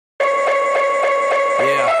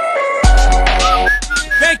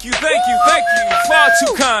Thank you, far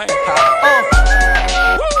too kind.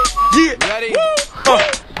 Yeah. Ready?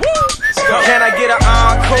 Can I get an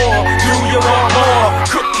encore? Do you want more?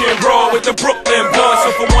 Cook and roll with the Brooklyn boys.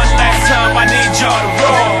 So for one last time, I need y'all to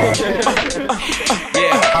roll.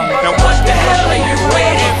 Yeah. Now what the hell are you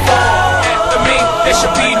waiting for? After me, there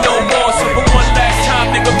should be no more. So for one last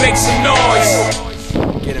time, nigga, make some noise.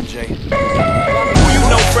 Get him, Jay. Who you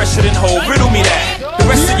know fresher than Ho? Riddle me that. The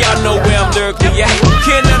rest of y'all know where I'm lyrically at.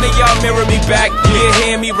 Can't none of y'all mirror me back. Yeah,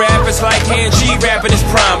 hear me rap, it's like hand G rapping his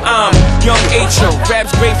prime. I'm young H.O., rap's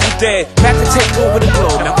Grateful Dead. Back to take over the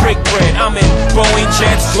globe, now break bread. I'm in Boeing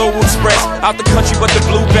Jets, Global Express. Out the country, but the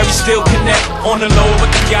blueberries still connect. On the low, but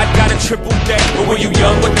the yacht got a triple deck. But when you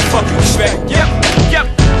young, what the fuck you expect? Yep.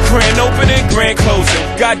 Grand opening, grand closing.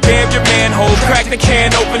 Goddamn your manhole, crack the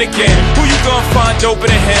can open again. Who you gonna find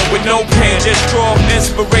open a hand with no pen? Just draw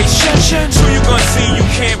inspiration. Who you gonna see you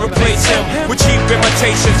can't replace him with cheap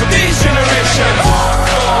imitations of these generations?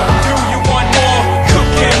 Do you want more?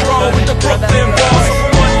 Cook and roll with the Brooklyn boys. So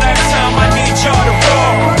for one last time, I need y'all to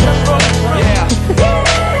roll. Yeah.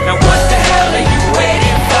 Now what the hell are you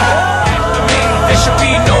waiting for? After me, there should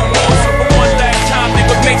be no more. So for one last time,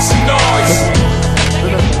 nigga, make some noise.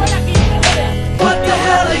 What the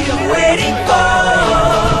hell are you waiting for?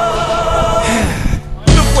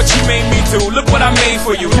 Look what you made me do, look what I made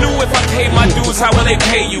for you. Knew if I paid my dues, how will they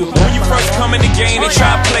pay you? When you first come in the game, they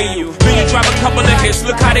try to play you. Then you drop a couple of hits,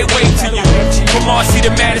 look how they wait to you. From Marcy to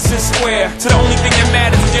Madison Square, to the only thing that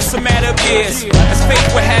matters is just a matter of years. As fate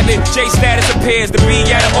would have it, J status appears to be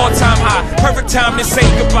at an all-time high. Perfect time to say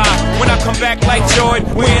goodbye. When I come back like Jordan,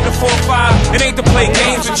 we're in the 4-5. It ain't to play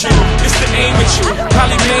games with you, it's to aim at you,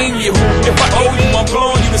 probably name you. If I owe you, I'm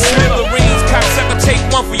blowing you to smithereens. Cocksucker, take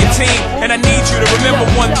one for your team, and I need you to remember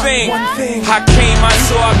one thing. I came, I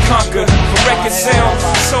saw, I conquered. For record sales,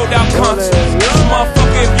 sold out concerts.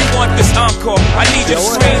 Motherfucker, if you want this encore, I need you to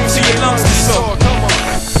scream till your lungs are sore.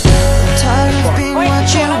 Tired of being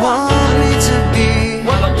what you want.